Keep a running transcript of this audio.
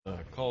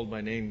called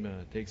by name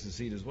takes a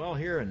seat as well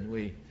here, and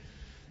we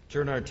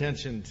turn our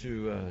attention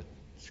to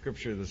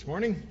Scripture this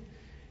morning.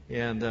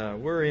 And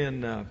we're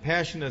in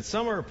Passionate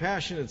Summer,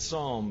 Passionate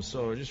Psalms.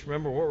 So just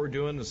remember what we're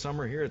doing in the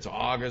summer here. It's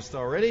August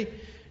already.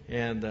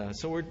 And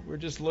so we're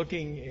just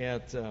looking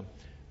at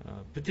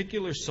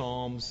particular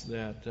psalms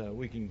that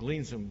we can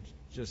glean some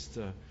just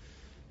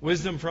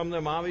wisdom from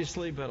them,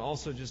 obviously, but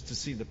also just to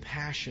see the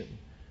passion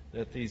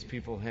that these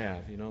people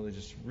have. You know, they're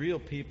just real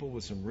people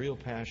with some real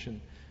passion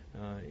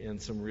and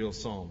some real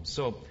psalms.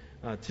 So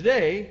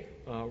today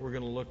we're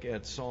going to look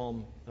at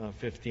Psalm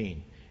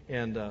 15.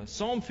 And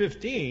Psalm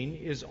 15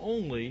 is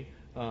only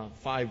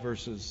 5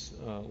 verses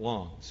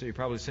long. So you're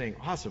probably saying,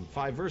 awesome,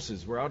 5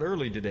 verses. We're out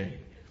early today.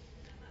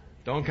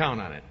 Don't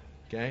count on it,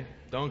 okay?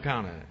 Don't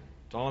count on it.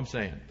 That's all I'm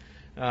saying.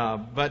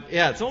 But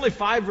yeah, it's only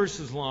 5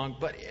 verses long,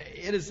 but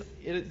it is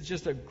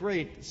just a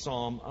great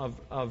psalm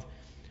of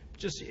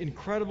just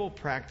incredible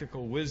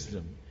practical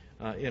wisdom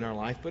in our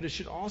life. But it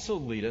should also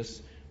lead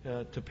us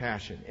to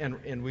passion.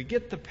 And we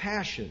get the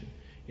passion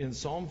in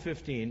Psalm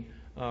 15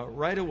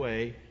 right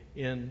away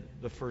in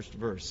the first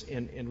verse.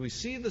 And we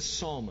see the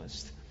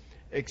psalmist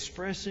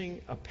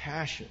expressing a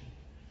passion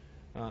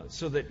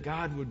so that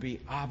God would be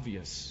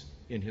obvious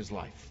in his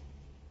life.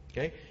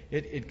 Okay?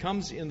 It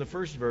comes in the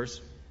first verse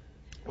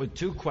with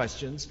 2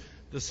 questions.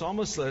 The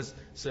psalmist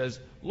says,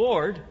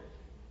 Lord,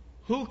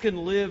 who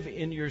can live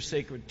in your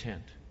sacred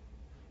tent?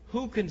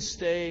 Who can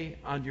stay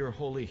on your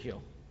holy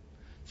hill?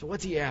 So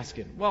what's he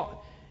asking?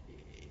 Well,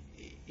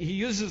 he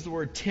uses the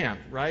word tent,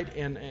 right?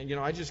 And you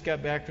know, I just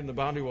got back from the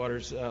Boundary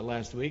Waters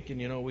last week,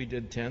 and you know, we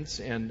did tents.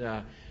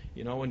 And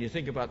you know, when you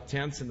think about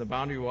tents in the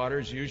Boundary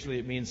Waters, usually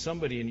it means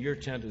somebody in your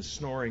tent is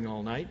snoring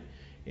all night,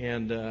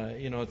 and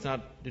you know,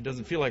 it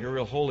doesn't feel like a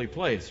real holy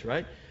place,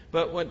 right?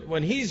 But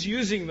when he's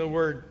using the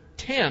word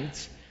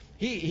tent,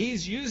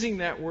 he's using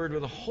that word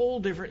with a whole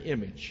different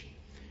image,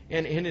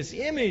 and his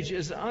image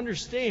is to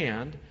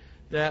understand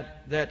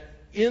that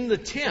in the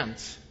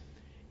tent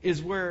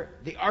is where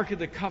the Ark of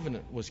the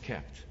Covenant was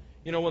kept.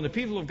 You know, when the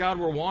people of God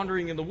were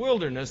wandering in the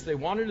wilderness, they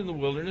wandered in the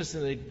wilderness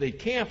and they'd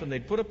camp and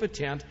they'd put up a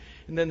tent,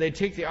 and then they'd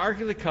take the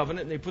Ark of the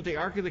Covenant and they'd put the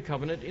Ark of the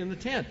Covenant in the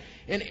tent.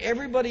 And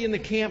everybody in the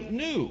camp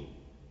knew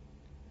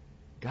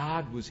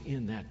God was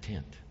in that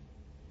tent.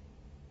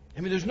 I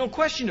mean, there's no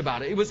question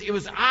about it. It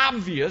was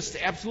obvious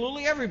to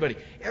absolutely everybody.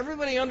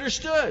 Everybody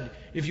understood.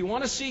 If you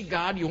want to seek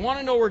God, you want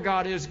to know where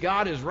God is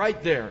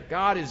right there.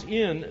 God is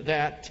in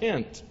that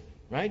tent,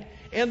 right?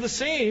 And the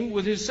same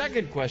with his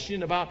second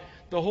question about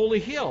the holy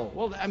hill.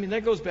 Well, I mean,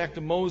 that goes back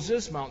to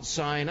Moses, Mount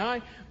Sinai.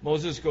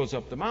 Moses goes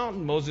up the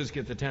mountain. Moses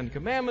gets the 10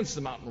 Commandments. The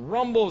mountain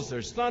rumbles.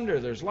 There's thunder.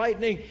 There's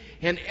lightning.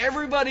 And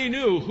everybody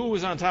knew who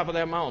was on top of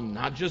that mountain.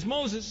 Not just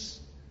Moses,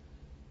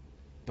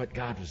 but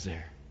God was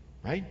there,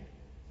 right?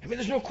 I mean,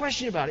 there's no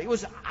question about it. It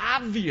was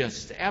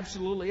obvious to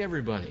absolutely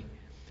everybody.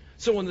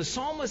 So when the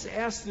psalmist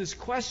asks this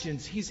question,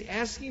 he's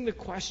asking the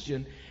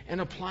question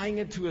and applying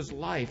it to his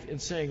life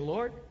and saying,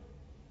 Lord,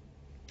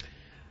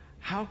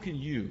 how can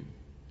you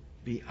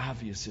be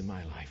obvious in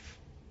my life?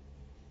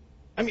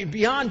 I mean,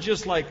 beyond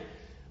just like,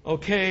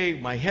 okay,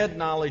 my head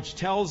knowledge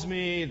tells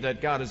me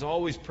that God is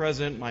always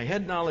present. My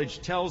head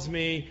knowledge tells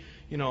me,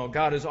 you know,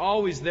 God is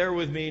always there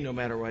with me no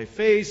matter what I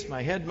face.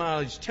 My head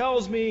knowledge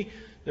tells me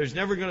there's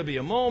never going to be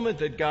a moment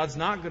that God's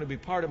not going to be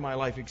part of my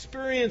life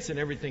experience and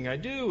everything I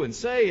do and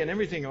say and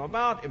everything I'm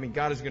about. I mean,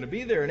 God is going to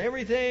be there in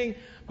everything.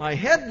 My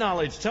head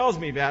knowledge tells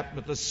me that,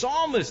 but the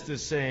psalmist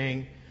is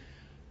saying,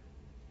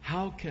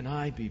 how can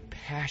I be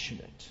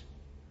passionate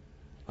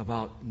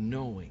about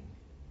knowing,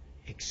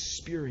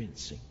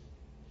 experiencing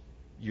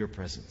your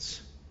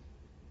presence?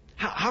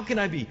 How can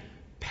I be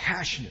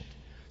passionate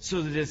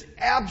so that it's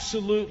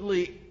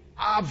absolutely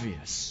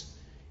obvious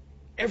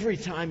every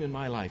time in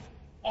my life,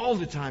 all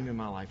the time in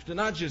my life, to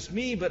not just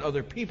me, but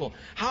other people?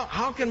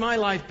 How can my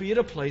life be at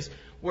a place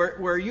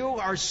where you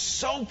are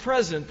so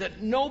present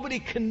that nobody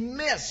can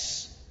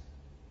miss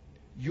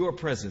your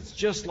presence,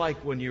 just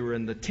like when you were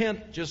in the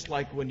tent, just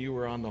like when you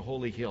were on the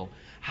holy hill?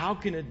 How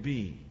can it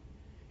be?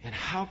 And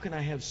how can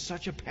I have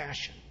such a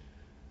passion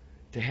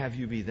to have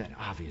you be that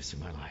obvious in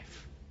my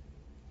life?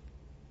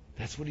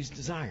 That's what he's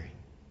desiring.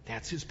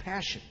 That's his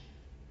passion.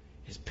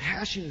 His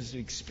passion is to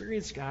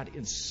experience God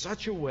in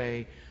such a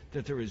way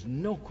that there is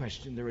no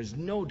question, there is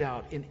no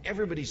doubt, and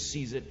everybody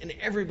sees it, and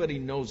everybody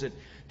knows it,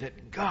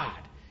 that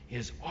God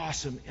is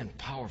awesome and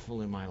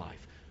powerful in my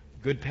life.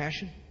 Good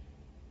passion?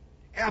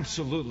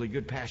 Absolutely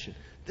good passion.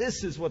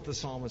 This is what the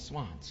psalmist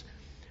wants.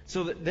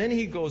 So that then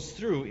he goes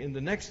through, in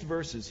the next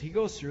verses, he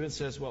goes through and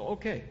says, well,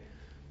 okay,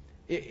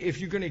 if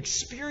you're going to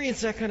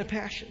experience that kind of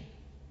passion,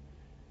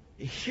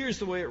 here's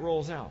the way it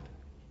rolls out.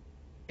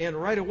 And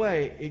right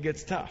away, it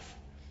gets tough.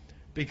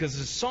 Because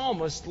the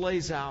psalmist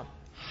lays out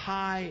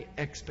high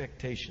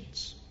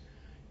expectations.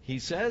 He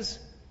says,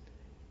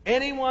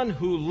 anyone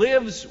who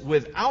lives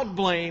without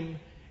blame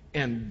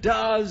and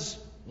does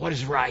what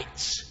is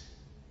right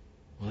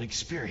will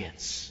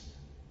experience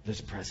this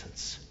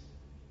presence.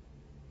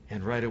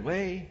 And right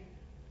away,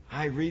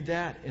 I read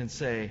that and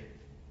say,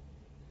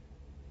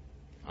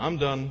 I'm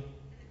done.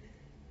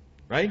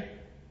 Right?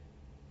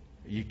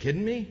 Are you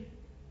kidding me?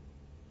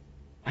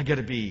 I got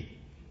to be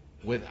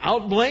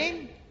without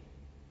blame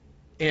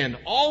and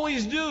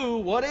always do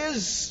what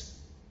is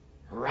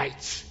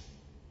right.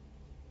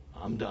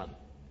 I'm done.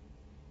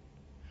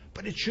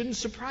 But it shouldn't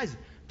surprise us.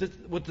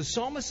 What the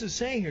psalmist is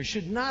saying here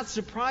should not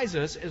surprise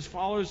us as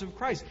followers of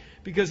Christ.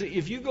 Because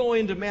if you go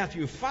into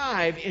Matthew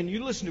 5 and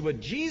you listen to what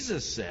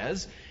Jesus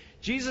says,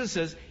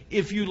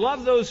 if you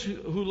love those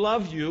who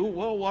love you,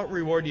 well, what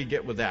reward do you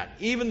get with that?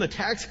 Even the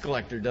tax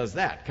collector does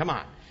that. Come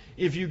on.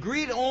 If you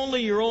greet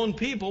only your own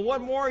people, what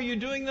more are you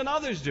doing than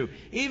others do?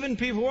 Even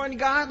people who are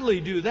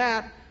ungodly do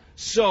that.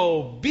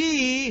 So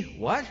be,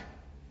 what?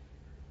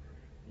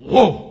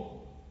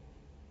 Whoa!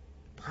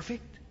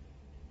 Perfect?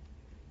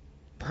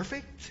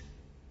 Perfect?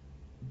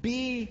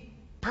 Be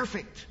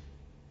perfect,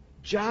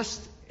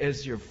 just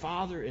as your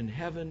Father in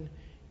heaven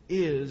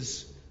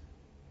is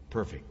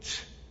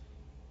perfect.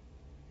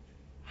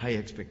 High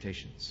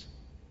expectations.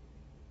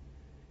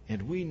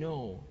 And we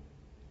know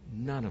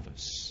none of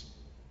us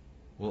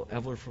will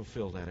ever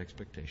fulfill that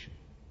expectation.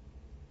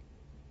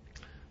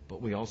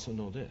 But we also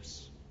know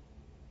this.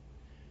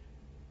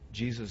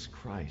 Jesus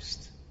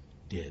Christ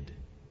did.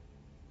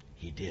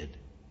 He did.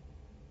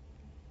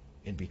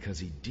 And because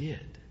He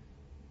did,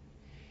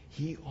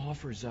 He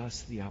offers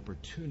us the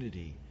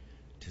opportunity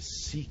to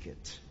seek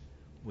it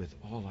with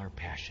all our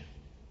passion.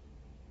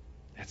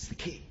 That's the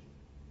key.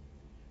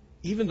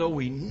 Even though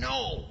we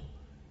know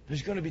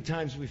there's going to be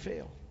times we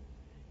fail.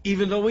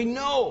 Even though we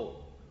know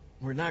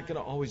we're not going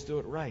to always do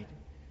it right.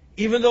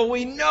 Even though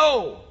we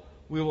know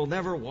we will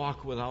never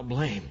walk without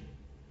blame.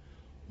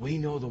 We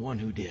know the one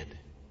who did.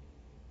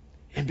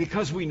 And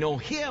because we know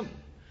Him,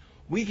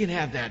 we can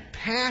have that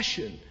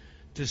passion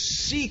to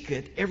seek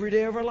it every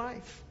day of our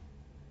life.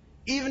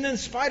 Even in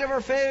spite of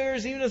our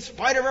failures, even in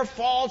spite of our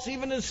faults,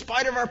 even in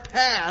spite of our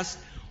past,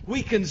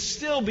 we can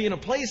still be in a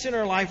place in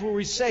our life where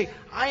we say,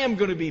 I am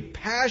going to be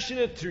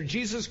passionate through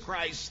Jesus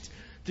Christ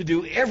to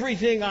do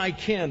everything I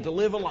can to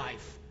live a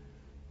life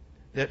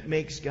that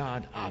makes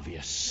God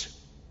obvious.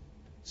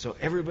 So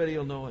everybody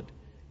will know it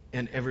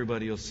and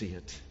everybody will see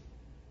it.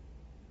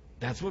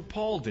 That's what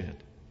Paul did.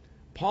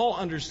 Paul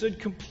understood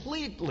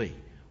completely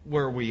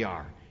where we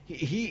are.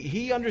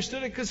 He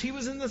understood it because he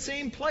was in the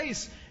same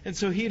place. And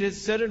so he had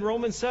said in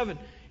Romans 7,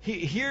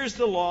 here's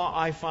the law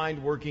I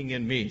find working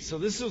in me. So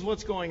this is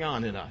what's going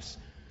on in us.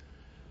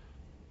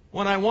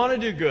 When I want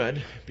to do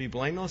good, be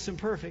blameless and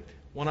perfect.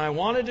 When I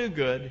want to do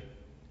good,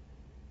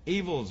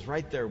 evil is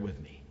right there with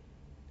me.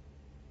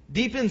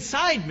 Deep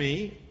inside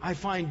me, I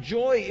find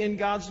joy in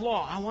God's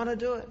law. I want to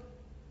do it.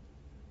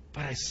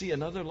 But I see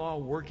another law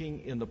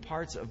working in the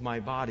parts of my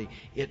body.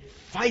 It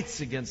fights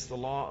against the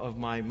law of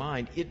my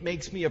mind. It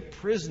makes me a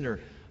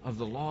prisoner of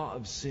the law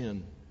of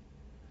sin.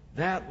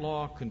 That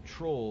law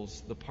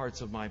controls the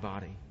parts of my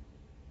body.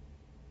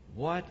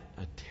 What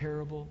a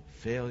terrible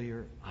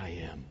failure I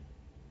am.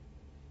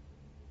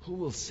 Who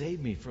will save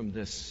me from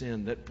this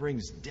sin that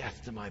brings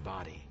death to my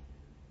body?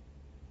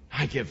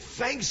 I give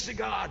thanks to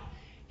God.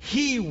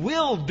 He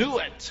will do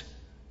it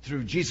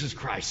through Jesus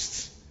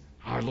Christ,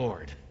 our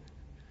Lord.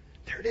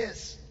 There it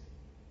is.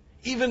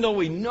 Even though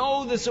we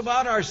know this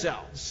about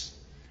ourselves,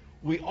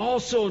 we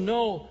also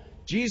know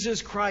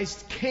Jesus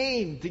Christ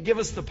came to give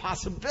us the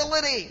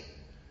possibility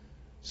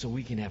so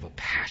we can have a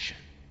passion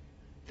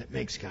that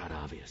makes God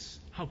obvious.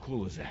 How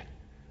cool is that?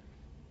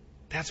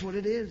 That's what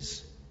it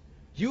is.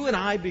 You and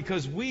I,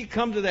 because we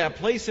come to that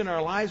place in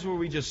our lives where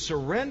we just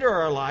surrender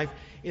our life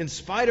in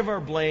spite of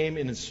our blame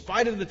and in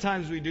spite of the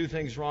times we do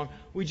things wrong,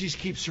 we just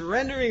keep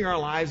surrendering our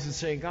lives and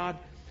saying, God,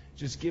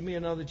 just give me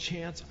another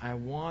chance. I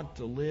want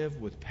to live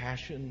with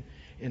passion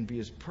and be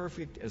as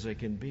perfect as I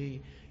can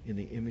be in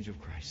the image of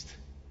Christ.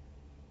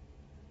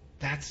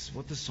 That's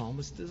what the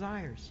psalmist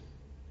desires.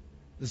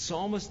 The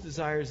psalmist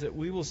desires that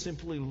we will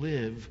simply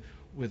live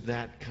with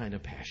that kind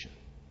of passion.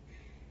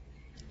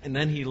 And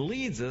then he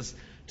leads us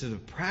to the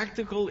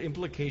practical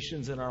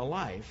implications in our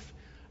life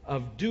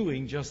of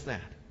doing just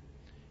that.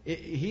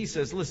 He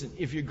says, listen,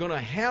 if you're going to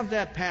have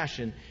that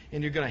passion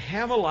and you're going to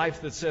have a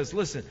life that says,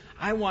 listen,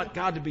 I want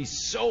God to be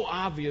so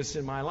obvious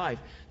in my life,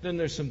 then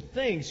there's some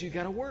things you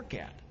got to work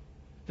at.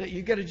 That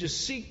you got to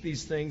just seek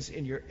these things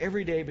in your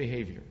everyday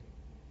behavior.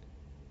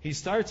 He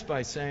starts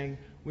by saying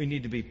we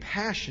need to be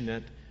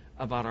passionate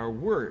about our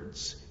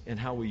words and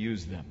how we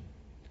use them.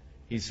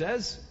 He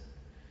says,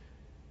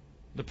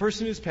 the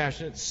person who's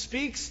passionate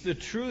speaks the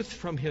truth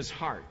from his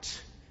heart.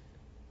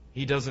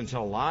 He doesn't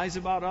tell lies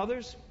about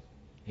others.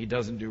 He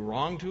doesn't do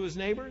wrong to his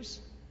neighbors.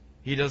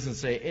 He doesn't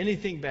say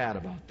anything bad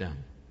about them.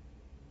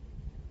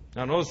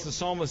 Now notice the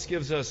psalmist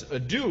gives us a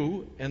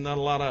do and not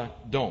a lot of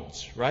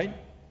don'ts, right?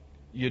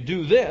 You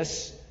do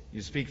this,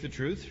 you speak the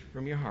truth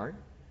from your heart,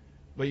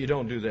 but you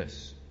don't do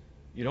this.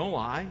 You don't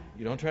lie,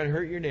 you don't try to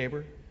hurt your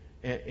neighbor,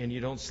 and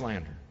you don't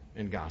slander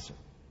and gossip.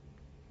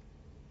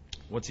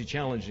 What's he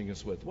challenging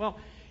us with? Well,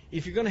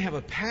 if you're going to have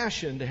a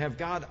passion to have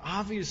God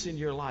obvious in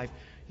your life,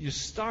 you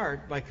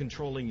start by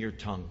controlling your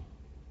tongue.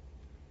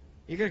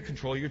 You got to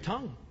control your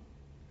tongue.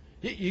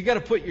 You got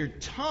to put your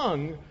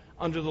tongue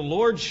under the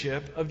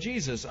lordship of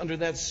Jesus, under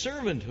that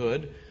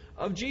servanthood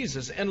of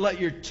Jesus. And let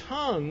your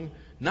tongue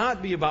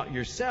not be about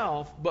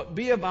yourself, but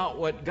be about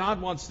what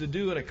God wants to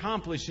do and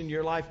accomplish in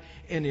your life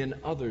and in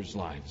others'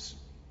 lives.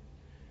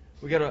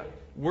 We got a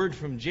word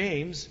from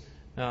James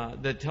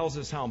that tells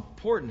us how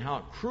important, how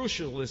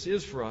crucial this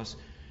is for us.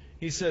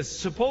 He says,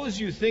 suppose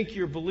you think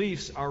your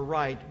beliefs are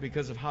right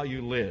because of how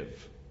you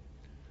live,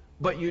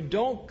 but you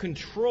don't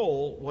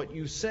control what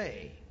you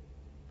say,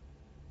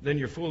 then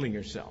you're fooling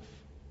yourself.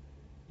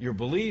 Your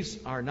beliefs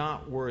are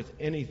not worth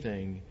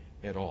anything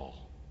at all.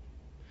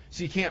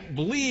 So you can't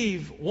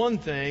believe one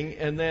thing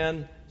and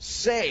then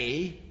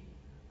say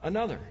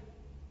another.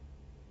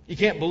 You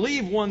can't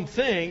believe one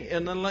thing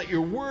and then let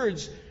your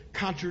words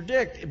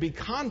contradict and be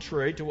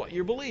contrary to what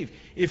you believe.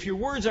 If your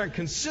words aren't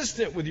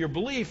consistent with your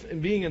belief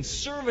and being in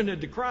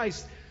servanthood to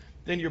Christ,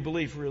 then your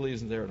belief really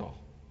isn't there at all.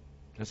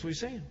 That's what he's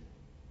saying.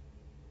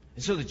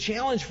 And so the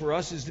challenge for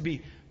us is to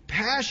be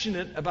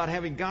passionate about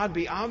having God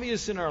be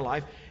obvious in our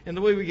life. And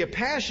the way we get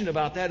passionate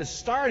about that is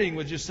starting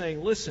with just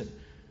saying, listen,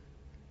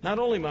 not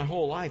only my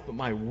whole life, but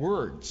my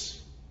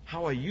words,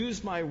 how I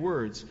use my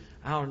words,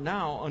 are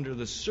now under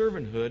the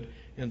servanthood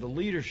and the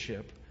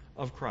leadership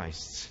of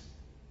Christ.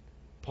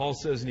 Paul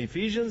says in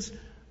Ephesians,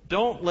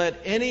 don't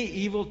let any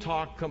evil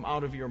talk come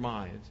out of your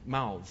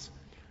mouths.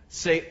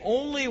 Say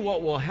only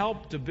what will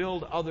help to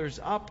build others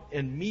up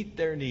and meet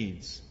their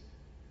needs.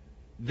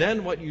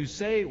 Then what you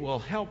say will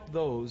help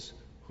those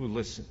who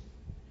listen.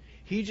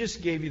 He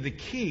just gave you the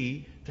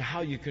key to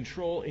how you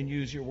control and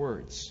use your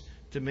words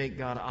to make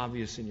God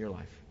obvious in your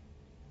life.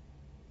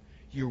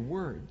 Your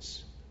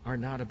words are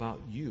not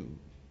about you.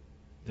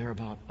 They're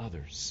about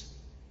others.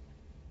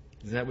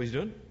 Is that what he's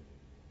doing?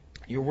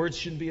 Your words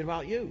shouldn't be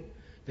about you.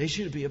 They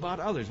should be about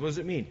others. What does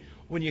it mean?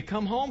 When you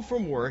come home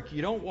from work,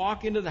 you don't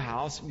walk into the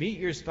house, meet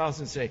your spouse,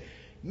 and say,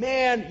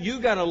 man, you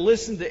got to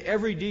listen to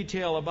every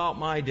detail about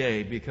my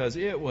day because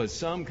it was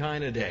some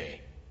kind of day.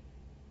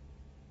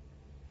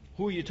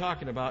 Who are you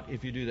talking about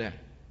if you do that?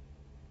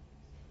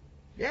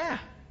 Yeah,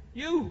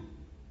 you.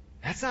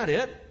 That's not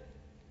it.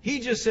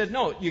 He just said,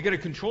 no, you got to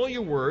control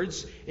your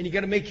words, and you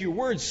got to make your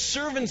words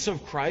servants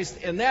of Christ,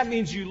 and that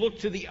means you look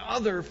to the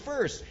other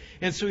first.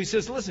 And so he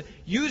says, listen,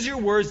 use your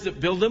words that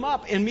build them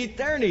up and meet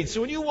their needs.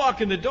 So when you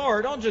walk in the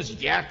door, don't just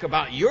yak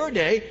about your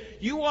day.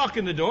 You walk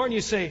in the door and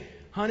you say,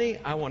 honey,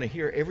 I want to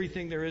hear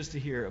everything there is to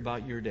hear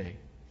about your day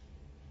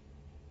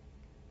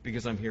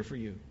because I'm here for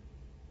you.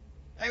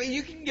 I mean,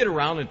 you can get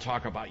around and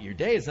talk about your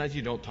day. It's not that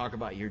you don't talk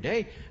about your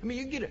day. I mean,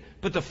 you get it.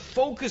 But the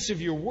focus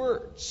of your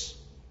words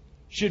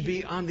should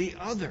be on the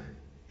other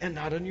and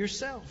not on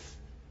yourself.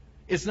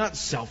 It's not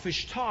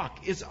selfish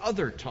talk. It's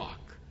other talk,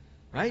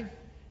 right?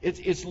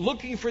 It's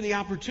looking for the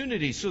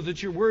opportunity so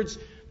that your words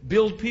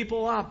build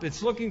people up.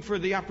 It's looking for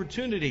the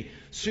opportunity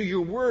so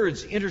your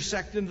words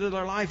intersect into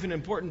their life in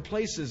important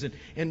places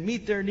and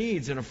meet their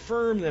needs and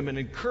affirm them and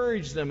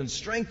encourage them and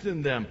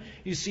strengthen them.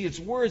 You see, it's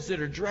words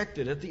that are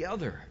directed at the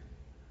other.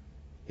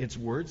 It's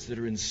words that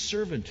are in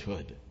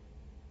servanthood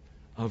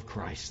of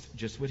Christ,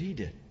 just what He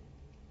did.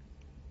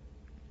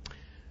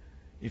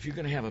 If you're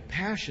going to have a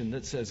passion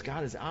that says,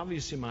 God is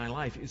obvious in my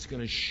life, it's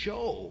going to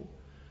show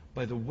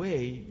by the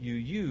way you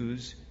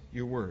use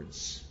your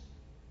words.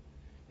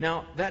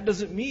 Now, that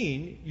doesn't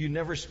mean you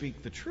never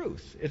speak the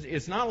truth.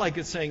 It's not like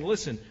it's saying,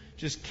 listen,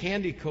 just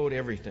candy coat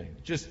everything.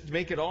 Just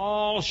make it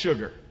all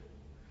sugar.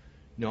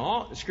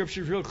 No,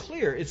 Scripture is real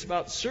clear. It's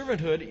about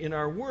servanthood in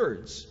our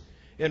words.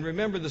 And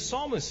remember, the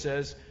psalmist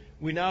says,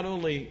 we not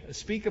only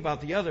speak about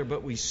the other,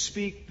 but we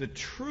speak the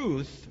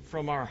truth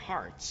from our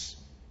hearts.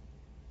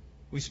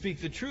 We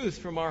speak the truth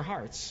from our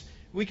hearts.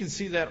 We can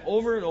see that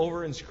over and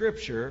over in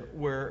Scripture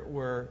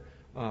where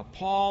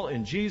Paul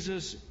and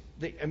Jesus,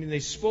 they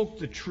spoke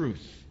the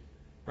truth,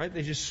 right?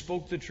 They just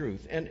spoke the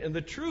truth. And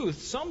the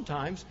truth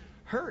sometimes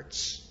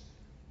hurts.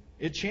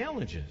 It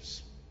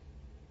challenges.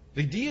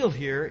 The deal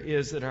here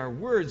is that our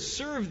words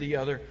serve the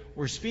other.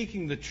 We're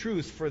speaking the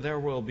truth for their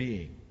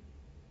well-being,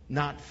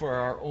 not for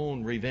our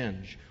own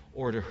revenge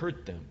or to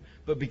hurt them,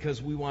 but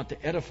because we want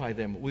to edify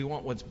them. We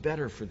want what's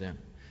better for them.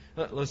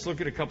 Let's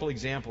look at a couple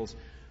examples.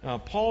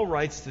 Paul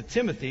writes to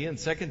Timothy in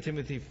 2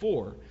 Timothy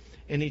 4,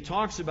 and he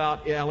talks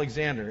about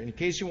Alexander. In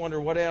case you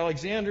wonder what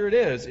Alexander it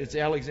is, it's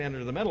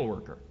Alexander the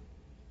metalworker.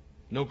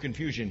 No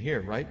confusion here,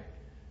 right?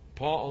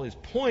 Paul is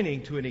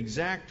pointing to an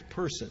exact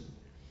person.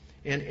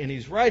 And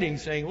he's writing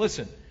saying,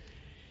 listen,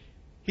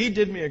 he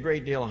did me a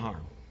great deal of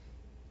harm.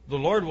 The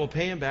Lord will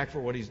pay him back for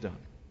what he's done.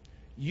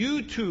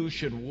 You too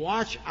should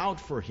watch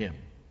out for him.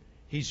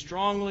 He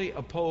strongly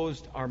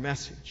opposed our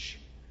message.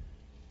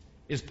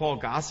 Is Paul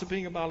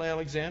gossiping about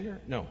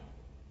Alexander? No.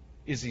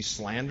 Is he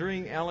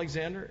slandering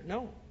Alexander?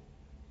 No.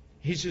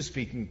 He's just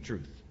speaking the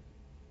truth.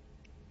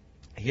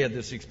 He had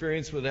this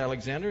experience with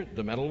Alexander,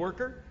 the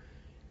metalworker,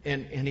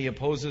 and he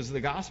opposes the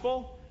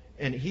gospel,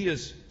 and he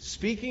is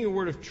speaking a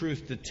word of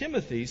truth to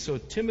Timothy, so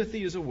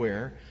Timothy is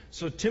aware,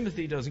 so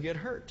Timothy doesn't get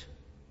hurt.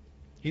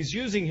 He's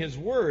using his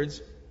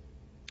words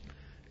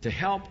to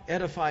help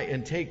edify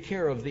and take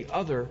care of the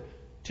other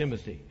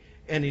Timothy.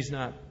 And he's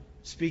not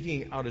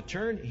speaking out of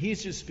turn.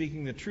 He's just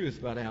speaking the truth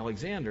about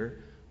Alexander,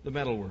 the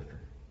metalworker.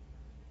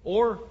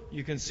 Or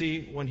you can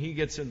see when he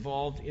gets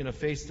involved in a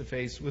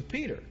face-to-face with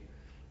Peter.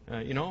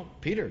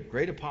 Peter,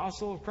 great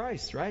apostle of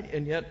Christ, right?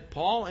 And yet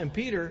Paul and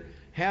Peter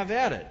have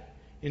at it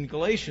in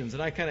Galatians.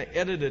 And I kind of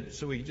edited it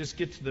so we just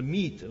get to the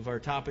meat of our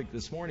topic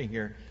this morning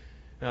here.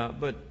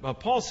 But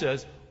Paul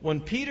says,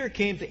 when Peter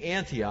came to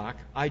Antioch,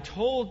 I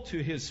told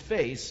to his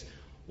face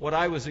what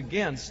I was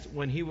against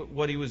what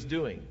he was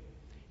doing.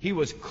 He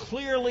was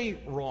clearly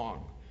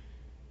wrong.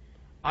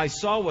 I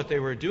saw what they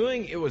were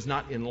doing. It was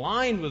not in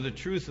line with the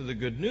truth of the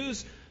good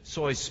news,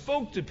 so I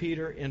spoke to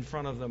Peter in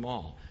front of them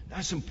all.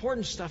 There's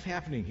important stuff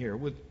happening here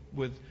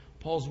with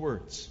Paul's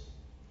words.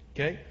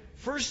 Okay?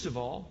 First of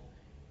all,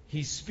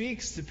 he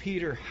speaks to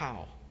Peter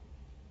how?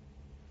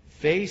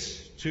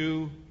 Face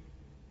to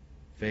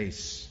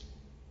face.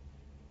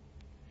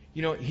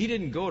 He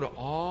didn't go to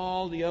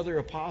all the other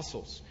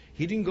apostles.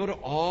 He didn't go to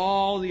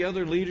all the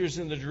other leaders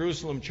in the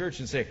Jerusalem church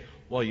and say,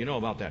 well, you know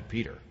about that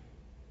Peter.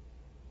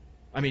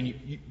 I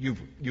mean,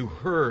 you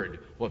heard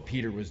what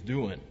Peter was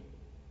doing.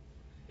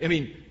 I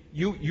mean,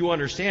 you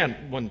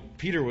understand when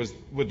Peter was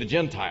with the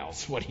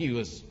Gentiles what he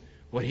was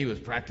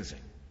practicing.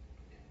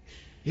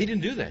 He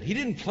didn't do that. He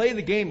didn't play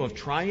the game of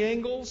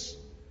triangles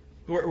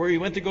where he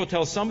went to go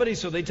tell somebody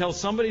so they tell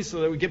somebody so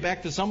they would get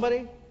back to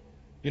somebody.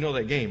 You know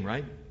that game,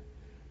 right?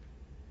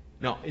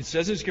 No, it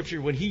says in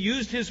Scripture when he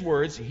used his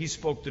words, he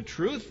spoke the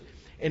truth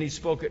and he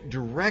spoke it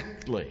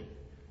directly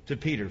to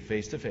Peter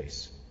face to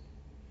face.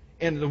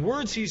 And the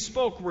words he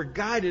spoke were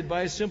guided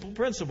by a simple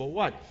principle.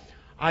 What?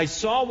 I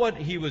saw what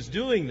he was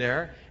doing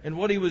there, and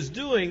what he was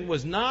doing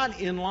was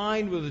not in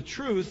line with the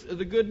truth of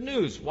the good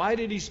news. Why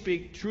did he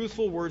speak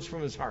truthful words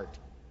from his heart?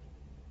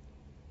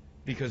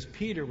 Because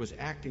Peter was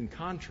acting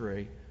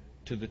contrary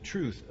to the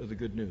truth of the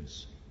good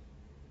news.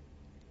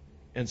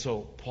 And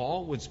so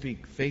Paul would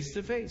speak face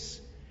to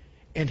face,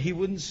 and he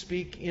wouldn't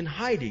speak in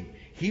hiding.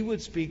 He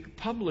would speak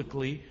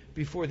publicly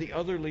before the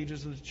other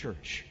leaders of the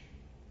church.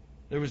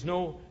 There was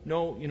no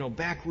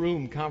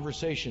backroom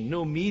conversation,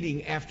 no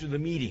meeting after the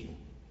meeting.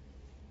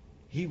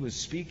 He was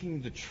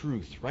speaking the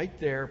truth right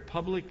there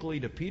publicly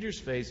to Peter's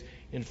face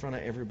in front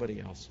of everybody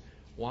else.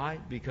 Why?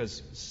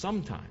 Because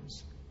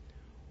sometimes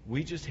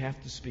we just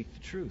have to speak the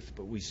truth,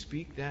 but we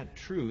speak that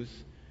truth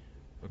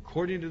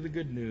according to the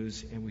good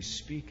news, and we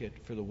speak it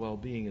for the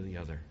well-being of the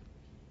other.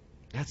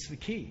 That's the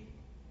key.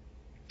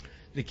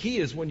 The key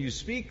is when you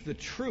speak the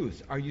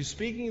truth, are you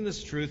speaking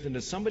this truth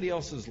into somebody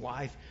else's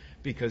life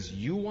because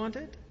you want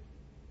it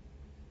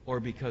or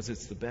because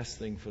it's the best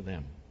thing for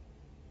them?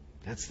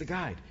 That's the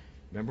guide.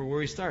 Remember where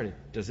we started.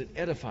 Does it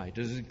edify?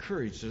 Does it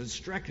encourage? Does it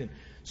strengthen?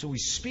 So we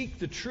speak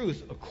the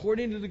truth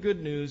according to the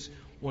good news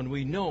when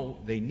we know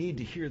they need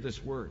to hear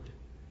this word.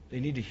 They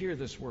need to hear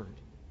this word.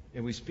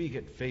 And we speak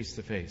it face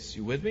to face.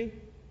 You with me?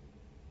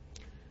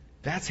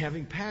 That's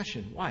having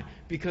passion. Why?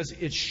 Because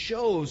it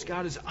shows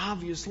God is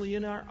obviously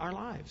in our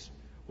lives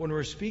when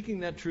we're speaking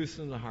that truth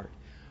in the heart.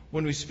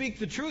 When we speak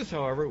the truth,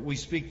 however, we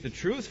speak the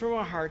truth from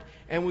our heart,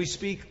 and we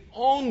speak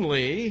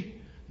only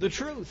the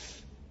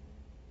truth.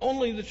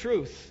 Only the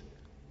truth.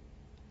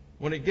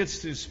 When it gets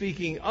to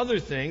speaking other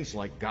things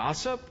like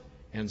gossip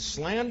and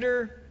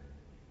slander,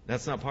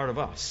 that's not part of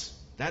us.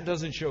 That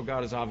doesn't show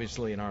God is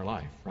obviously in our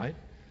life, right?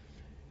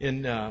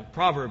 In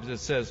Proverbs it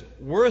says,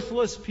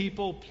 worthless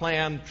people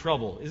plan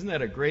trouble. Isn't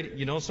that a great,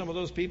 some of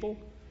those people?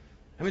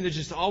 I mean, they're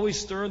just always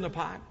stirring the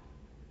pot.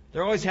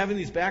 They're always having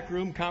these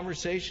backroom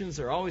conversations.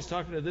 They're always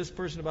talking to this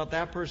person about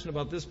that person,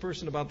 about this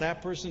person, about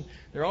that person.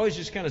 They're always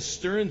just kind of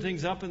stirring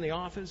things up in the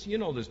office. You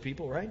know those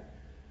people, right?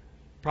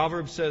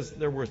 Proverbs says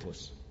they're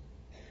worthless.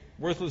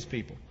 Worthless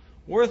people.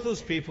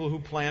 Worthless people who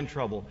plan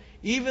trouble.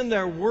 Even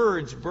their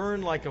words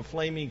burn like a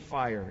flaming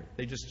fire.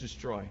 They just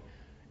destroy.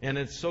 And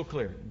it's so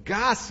clear.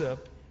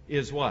 Gossip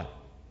is what?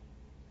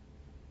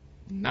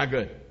 Not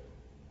good.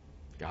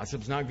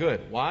 Gossip's not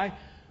good. Why?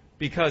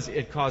 Because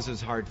it causes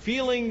hard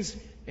feelings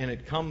and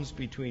it comes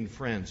between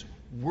friends.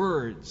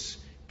 Words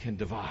can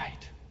divide.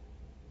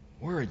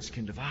 Words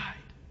can divide.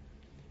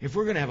 If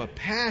we're going to have a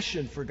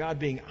passion for God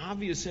being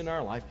obvious in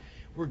our life,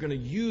 we're going to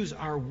use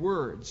our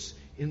words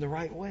in the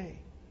right way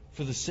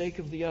for the sake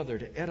of the other,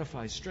 to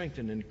edify,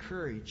 strengthen,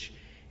 encourage.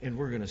 And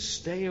we're going to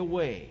stay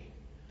away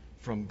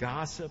from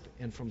gossip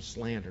and from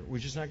slander. We're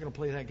just not going to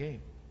play that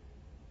game,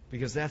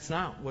 because that's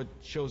not what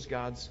shows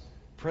God's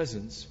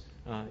presence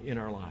in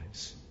our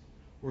lives.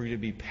 We're going to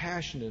be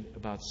passionate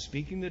about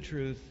speaking the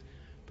truth,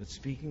 but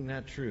speaking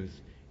that truth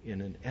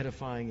in an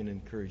edifying and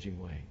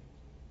encouraging way.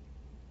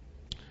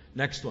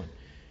 Next one.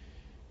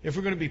 If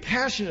we're going to be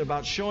passionate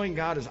about showing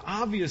God is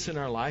obvious in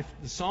our life,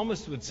 the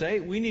psalmist would say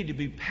we need to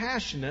be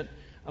passionate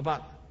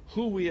about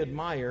who we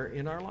admire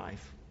in our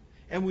life.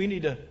 And we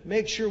need to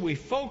make sure we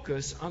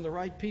focus on the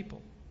right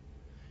people.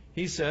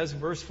 He says,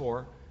 verse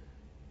 4,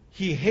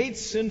 he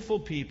hates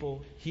sinful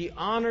people. He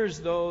honors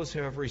those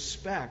who have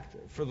respect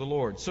for the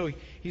Lord. So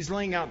he's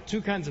laying out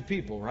two kinds of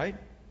people, right?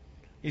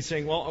 He's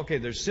saying, well, okay,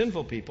 there's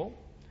sinful people,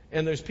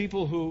 and there's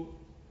people who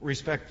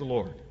respect the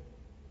Lord.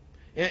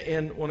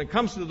 And when it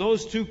comes to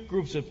those two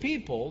groups of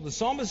people, the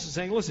psalmist is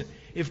saying, listen,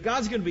 if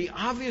God's going to be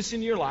obvious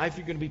in your life,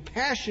 you're going to be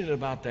passionate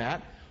about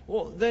that,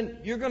 well, then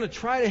you're going to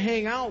try to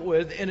hang out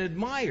with and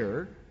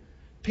admire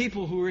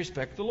people who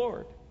respect the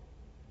Lord.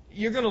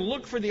 You're going to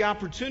look for the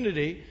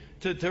opportunity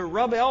to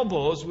rub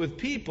elbows with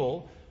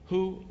people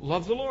who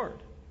love the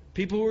Lord,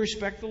 people who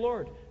respect the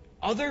Lord,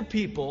 other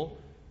people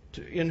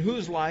in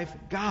whose life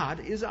God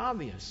is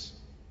obvious.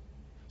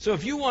 So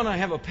if you want to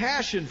have a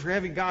passion for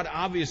having God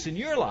obvious in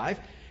your life,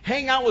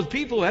 hang out with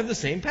people who have the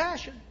same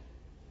passion.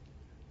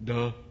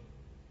 Duh.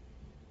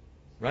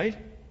 Right?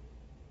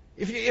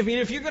 If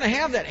you're going to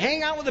have that,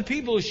 hang out with the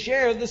people who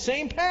share the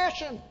same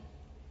passion.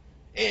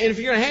 And if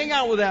you're going to hang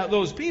out with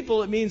those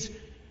people, it means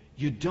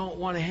you don't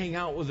want to hang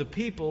out with the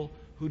people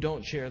who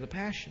don't share the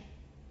passion.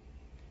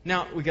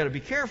 Now, we've got to be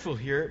careful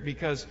here,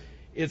 because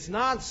it's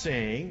not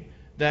saying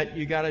that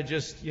you got to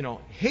just,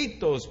 hate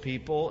those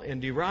people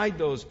and deride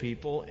those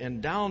people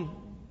and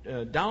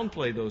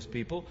downplay those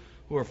people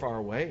who are far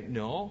away.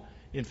 No.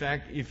 In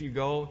fact, if you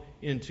go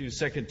into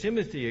 2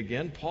 Timothy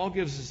again, Paul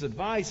gives us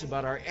advice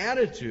about our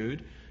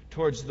attitude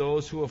towards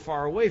those who are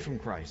far away from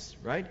Christ,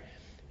 right?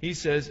 He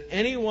says,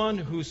 anyone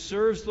who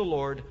serves the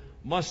Lord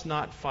must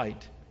not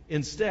fight.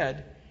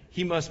 Instead,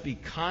 he must be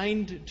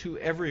kind to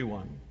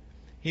everyone.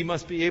 He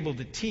must be able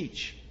to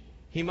teach.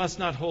 He must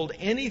not hold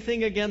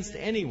anything against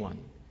anyone.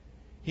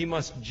 He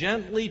must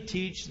gently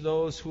teach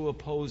those who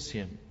oppose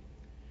him.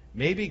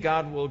 Maybe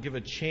God will give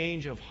a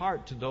change of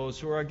heart to those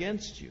who are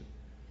against you.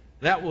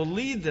 That will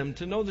lead them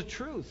to know the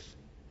truth.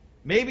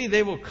 Maybe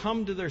they will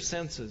come to their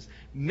senses.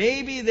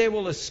 Maybe they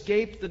will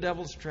escape the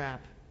devil's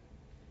trap.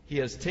 He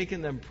has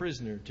taken them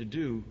prisoner to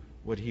do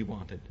what he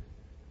wanted.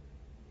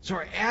 So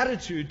our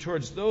attitude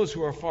towards those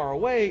who are far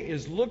away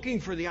is looking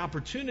for the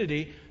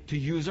opportunity to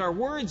use our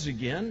words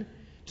again,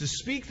 to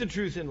speak the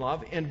truth in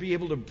love, and be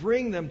able to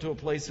bring them to a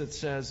place that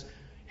says,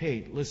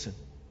 hey, listen,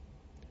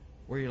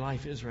 where your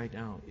life is right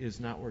now is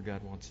not where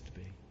God wants it to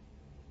be.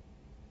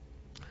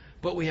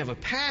 But we have a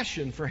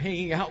passion for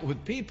hanging out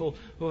with people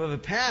who have a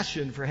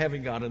passion for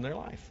having God in their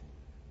life.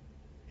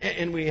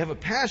 And we have a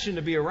passion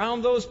to be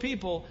around those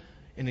people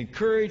and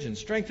encourage and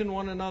strengthen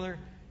one another,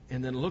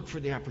 and then look for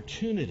the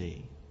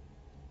opportunity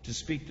to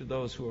speak to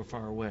those who are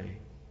far away.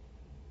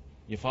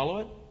 You follow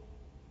it?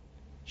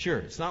 Sure,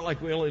 it's not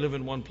like we only live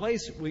in one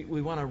place.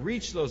 We want to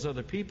reach those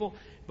other people,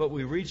 but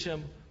we reach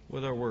them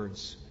with our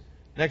words.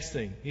 Next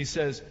thing, he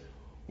says,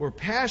 we're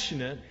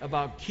passionate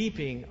about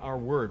keeping our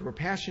word. We're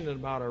passionate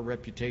about our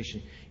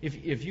reputation.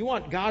 If you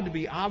want God to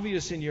be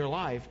obvious in your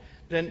life,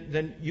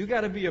 then you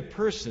got to be a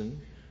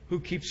person who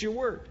keeps your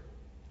word,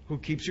 who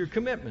keeps your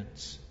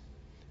commitments.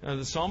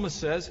 The psalmist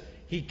says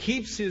he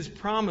keeps his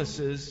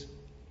promises.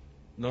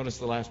 Notice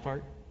the last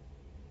part.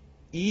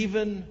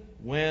 Even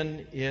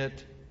when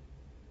it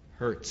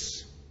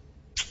hurts.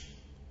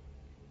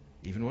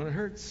 Even when it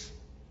hurts.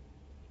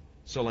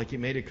 So like you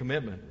made a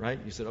commitment, right?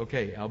 You said,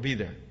 okay, I'll be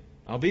there.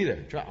 I'll be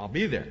there. I'll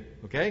be there.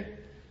 Okay?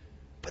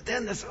 But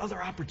then this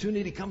other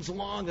opportunity comes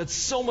along that's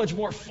so much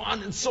more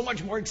fun and so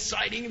much more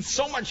exciting and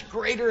so much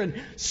greater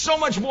and so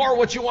much more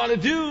what you want to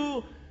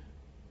do.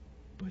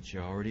 But you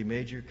already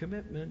made your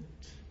commitment.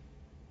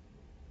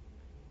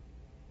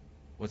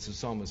 What's the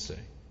psalmist say?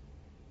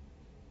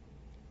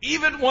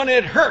 Even when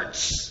it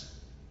hurts,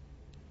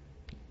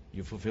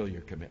 you fulfill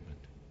your commitment.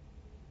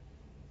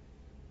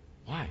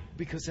 Why?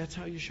 Because that's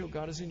how you show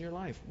God is in your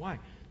life. Why?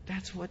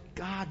 That's what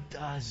God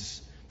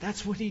does.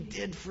 That's what He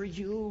did for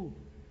you.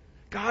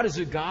 God is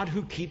a God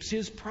who keeps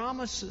His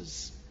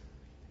promises.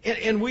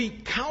 And we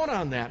count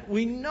on that.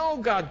 We know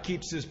God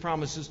keeps His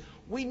promises.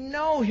 We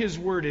know His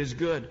Word is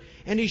good.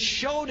 And He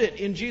showed it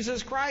in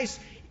Jesus Christ,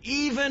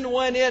 even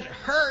when it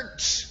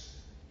hurts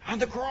on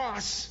the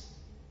cross.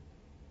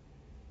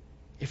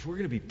 If we're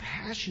going to be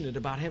passionate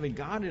about having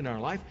God in our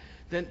life,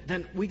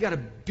 then we got to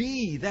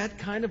be that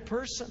kind of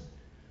person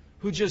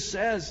who just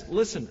says,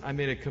 listen, I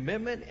made a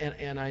commitment,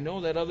 and I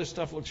know that other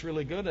stuff looks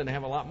really good, and I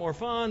have a lot more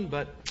fun,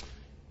 but,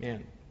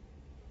 man,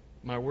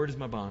 my word is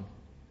my bond,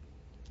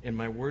 and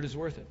my word is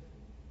worth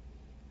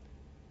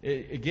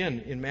it.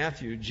 Again, in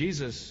Matthew,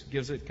 Jesus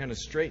gives it kind of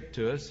straight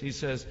to us. He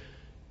says,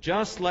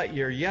 just let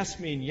your yes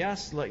mean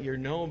yes, let your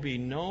no be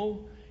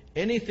no.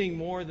 Anything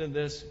more than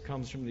this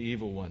comes from the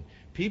evil one.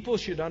 People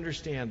should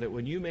understand that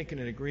when you make an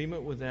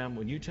agreement with them,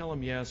 when you tell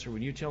them yes or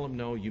when you tell them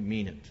no, you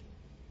mean it.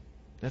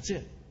 That's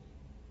it.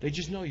 They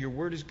just know your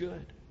word is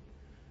good.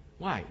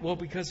 Why? Well,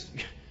 because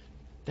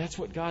that's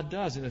what God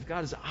does. And if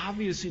God is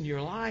obvious in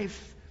your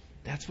life,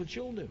 that's what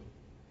you'll do.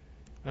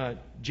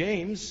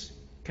 James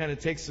kind of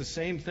takes the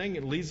same thing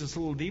and leads us a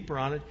little deeper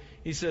on it.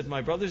 He said,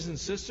 my brothers and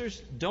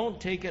sisters,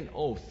 don't take an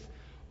oath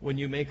when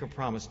you make a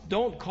promise.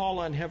 Don't call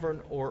on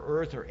heaven or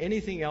earth or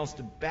anything else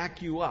to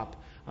back you up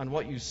on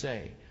what you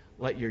say.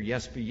 Let your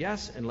yes be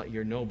yes and let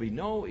your no be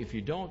no. If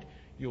you don't,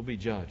 you'll be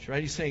judged.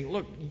 Right? He's saying,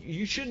 look,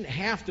 you shouldn't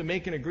have to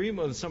make an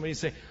agreement with somebody and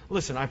say,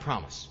 listen, I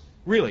promise.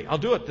 Really, I'll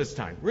do it this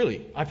time.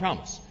 Really, I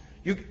promise.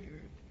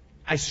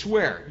 I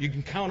swear, you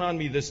can count on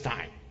me this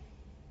time.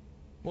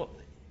 Well,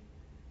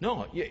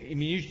 no,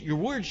 your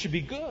word should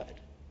be good.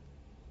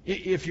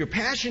 If you're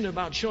passionate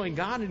about showing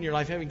God in your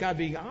life, having God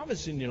being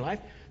obvious in your life,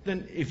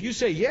 then if you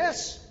say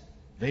yes,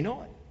 they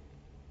know it.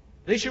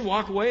 They should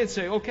walk away and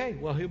say, okay,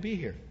 well, he'll be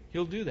here.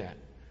 He'll do that.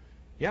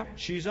 Yep,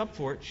 she's up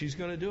for it. She's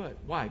going to do it.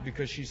 Why?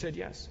 Because she said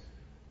yes.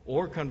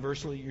 Or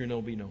conversely, your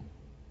no be no.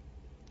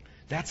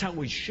 That's how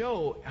we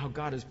show how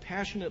God is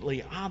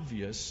passionately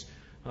obvious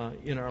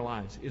in our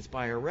lives. It's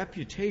by our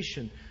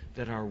reputation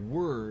that our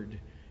word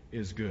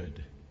is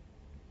good.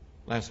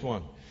 Last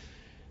one.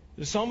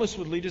 The psalmist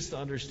would lead us to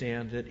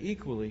understand that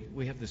equally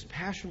we have this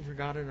passion for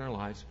God in our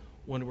lives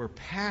when we're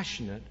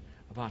passionate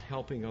about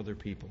helping other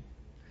people.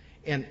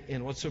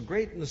 And what's so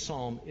great in the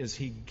psalm is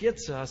he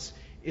gets us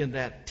in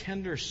that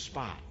tender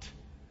spot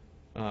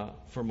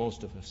for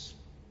most of us.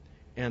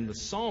 And the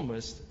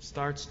psalmist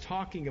starts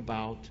talking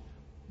about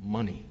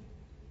money.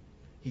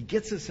 He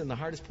gets us in the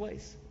hardest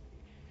place.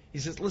 He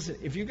says, listen,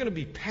 if you're going to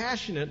be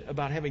passionate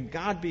about having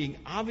God being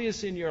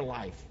obvious in your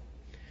life,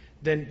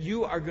 then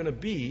you are going to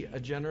be a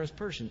generous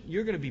person.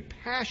 You're going to be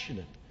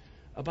passionate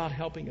about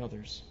helping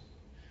others.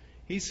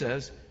 He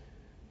says,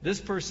 this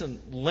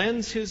person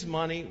lends his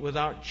money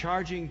without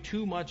charging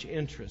too much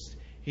interest.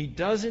 He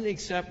doesn't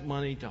accept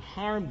money to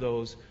harm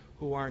those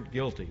who aren't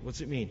guilty.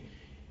 What's it mean?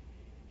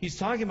 He's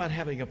talking about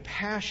having a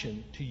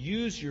passion to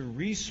use your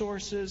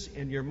resources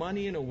and your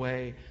money in a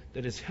way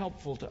that is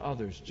helpful to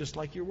others, just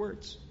like your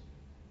words.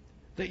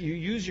 That you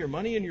use your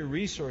money and your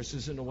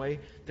resources in a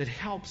way that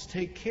helps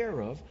take care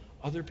of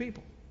other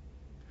people.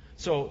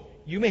 So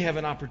you may have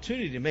an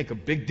opportunity to make a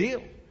big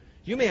deal.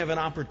 You may have an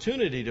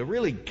opportunity to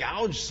really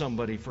gouge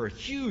somebody for a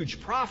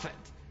huge profit.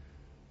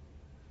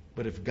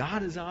 But if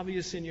God is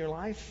obvious in your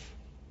life,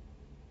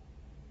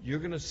 you're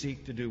going to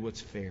seek to do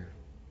what's fair.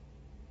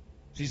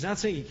 So he's not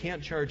saying you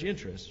can't charge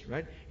interest,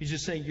 right? He's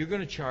just saying you're going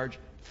to charge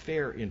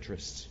fair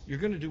interests. You're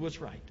going to do what's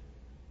right.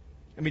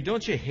 I mean,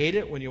 don't you hate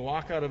it when you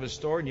walk out of a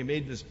store and you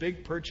made this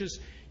big purchase?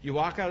 You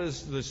walk out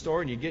of the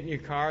store and you get in your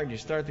car and you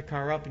start the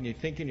car up and you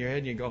think in your head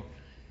and you go,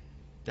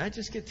 did I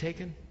just get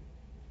taken?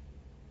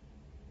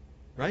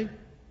 Right?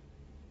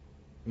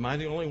 Am I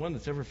the only one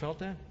that's ever felt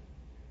that?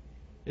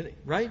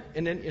 Right?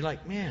 And then you're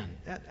like, man,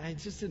 I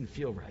just didn't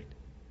feel right.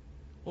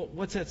 Well,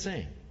 what's that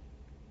saying?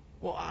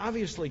 Well,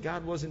 obviously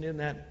God wasn't in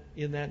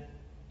that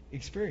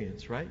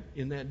experience, right?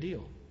 In that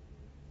deal.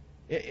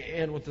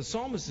 And what the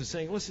psalmist is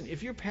saying, listen,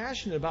 if you're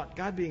passionate about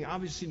God being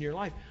obvious in your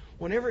life,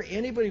 whenever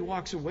anybody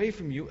walks away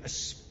from you,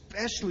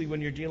 especially when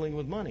you're dealing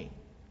with money,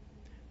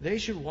 they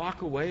should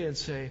walk away and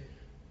say,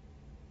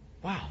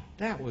 wow,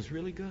 that was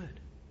really good.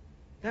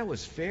 That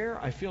was fair.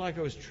 I feel like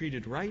I was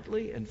treated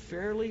rightly and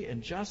fairly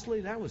and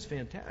justly. That was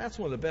fantastic. That's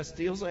one of the best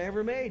deals I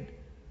ever made.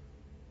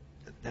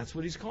 That's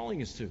what he's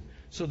calling us to.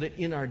 So that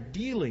in our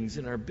dealings,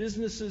 in our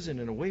businesses, and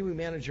in the way we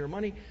manage our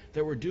money,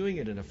 that we're doing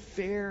it in a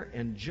fair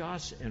and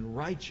just and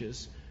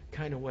righteous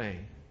kind of way.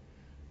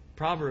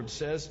 Proverbs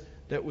says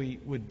that we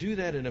would do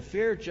that in a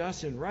fair,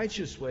 just, and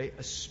righteous way,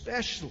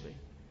 especially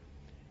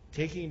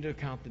taking into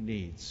account the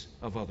needs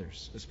of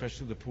others,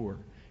 especially the poor.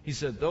 He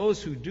said,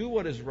 those who do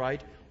what is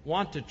right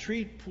want to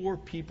treat poor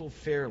people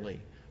fairly,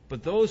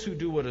 but those who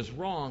do what is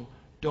wrong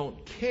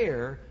don't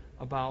care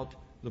about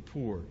the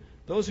poor.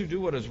 Those who do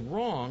what is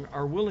wrong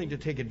are willing to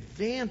take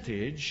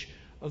advantage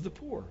of the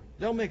poor.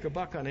 They'll make a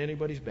buck on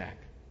anybody's back.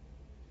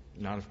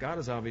 Not if God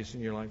is obvious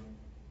in your life.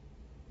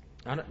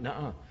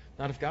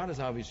 Not if God is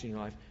obvious in your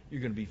life.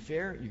 You're going to be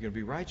fair. You're going to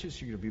be righteous.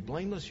 You're going to be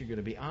blameless. You're going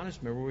to be honest.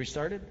 Remember where we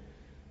started?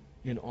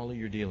 In all of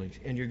your dealings.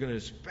 And you're going to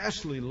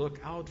especially look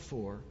out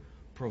for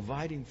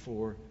providing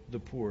for the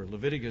poor.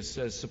 Leviticus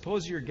says,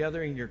 suppose you're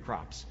gathering your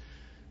crops.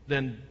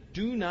 Then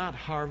do not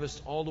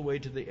harvest all the way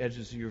to the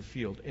edges of your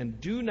field, and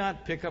do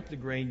not pick up the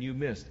grain you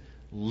missed.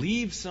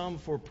 Leave some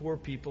for poor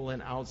people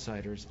and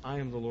outsiders. I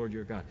am the Lord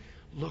your God.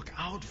 Look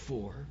out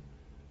for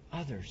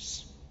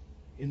others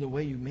in the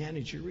way you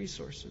manage your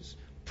resources.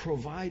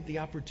 Provide the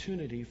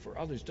opportunity for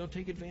others. Don't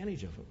take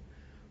advantage of them,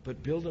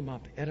 but build them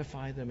up,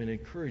 edify them, and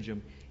encourage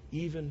them,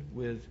 even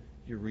with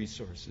your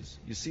resources.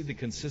 You see the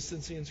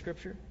consistency in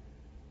Scripture?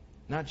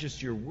 Not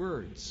just your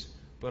words,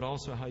 but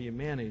also how you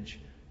manage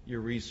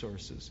your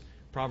resources.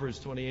 Proverbs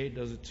 28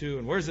 does it too.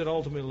 And where does it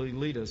ultimately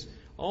lead us?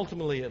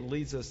 Ultimately, it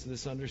leads us to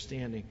this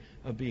understanding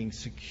of being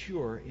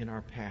secure in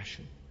our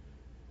passion.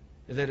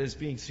 That is,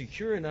 being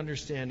secure in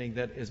understanding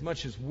that as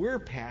much as we're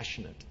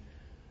passionate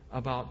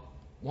about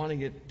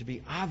wanting it to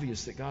be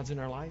obvious that God's in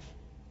our life,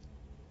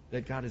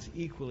 that God is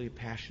equally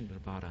passionate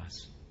about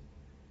us.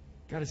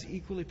 God is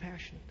equally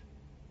passionate.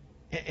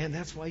 And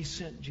that's why He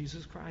sent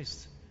Jesus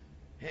Christ.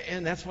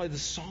 And that's why the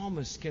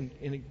psalmist can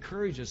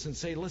encourage us and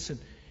say, listen,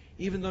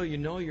 even though you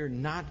know you're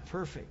not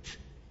perfect,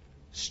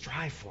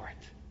 strive for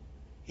it.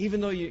 Even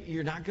though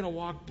you're not going to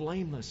walk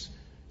blameless,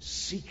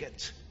 seek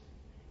it.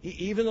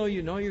 Even though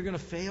you know you're going to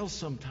fail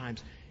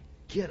sometimes,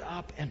 get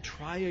up and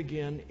try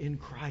again in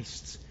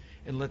Christ.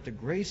 And let the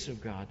grace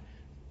of God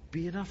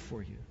be enough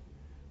for you.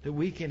 That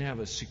we can have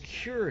a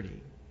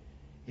security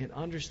in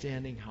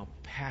understanding how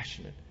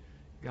passionate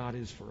God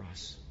is for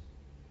us.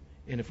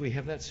 And if we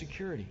have that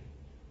security,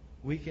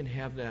 we can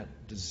have that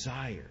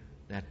desire,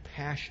 that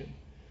passion,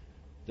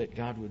 that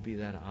God would be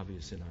that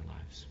obvious in our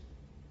lives.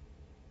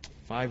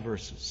 5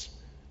 verses,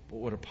 but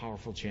what a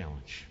powerful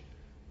challenge.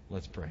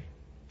 Let's pray.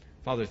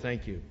 Father,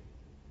 thank you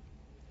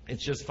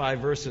It's just 5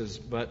 verses,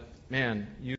 but man, you